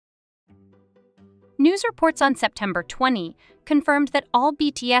News reports on September 20 confirmed that all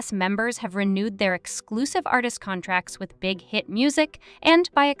BTS members have renewed their exclusive artist contracts with BIGHIT Music and,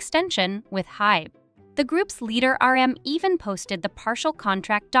 by extension, with HYBE. The group's leader RM even posted the partial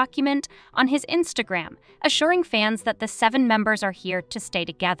contract document on his Instagram, assuring fans that the 7 members are here to stay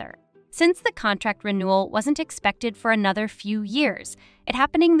together. Since the contract renewal wasn't expected for another few years, it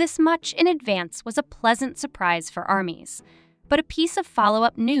happening this much in advance was a pleasant surprise for ARMYs. But a piece of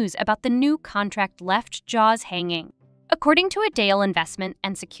follow-up news about the new contract left jaws hanging. According to a DAOL Investment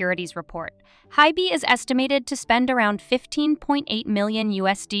and Securities report, HYBE is estimated to spend around $15.8 million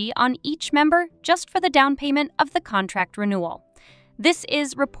on each member just for the down payment of the contract renewal. This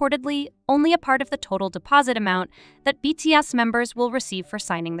is reportedly only a part of the total deposit amount that BTS members will receive for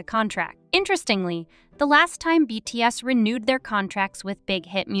signing the contract. Interestingly, the last time BTS renewed their contracts with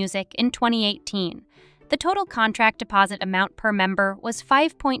BIGHIT Music in 2018, the total contract deposit amount per member was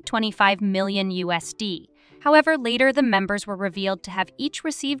 $5.25 million. However, later the members were revealed to have each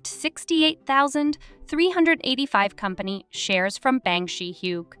received 68,385 company shares from Bang Si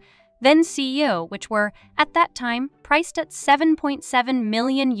Hyuk, then CEO, which were, at that time, priced at $7.7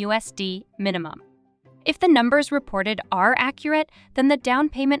 million minimum. If the numbers reported are accurate, then the down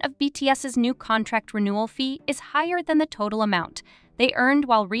payment of BTS's new contract renewal fee is higher than the total amount they earned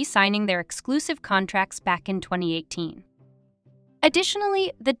while re-signing their exclusive contracts back in 2018.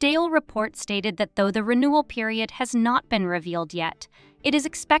 Additionally, the DAOL report stated that though the renewal period has not been revealed yet, it is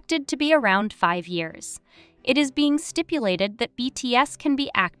expected to be around 5 years. It is being stipulated that BTS can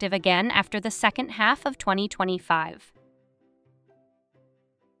be active again after the second half of 2025.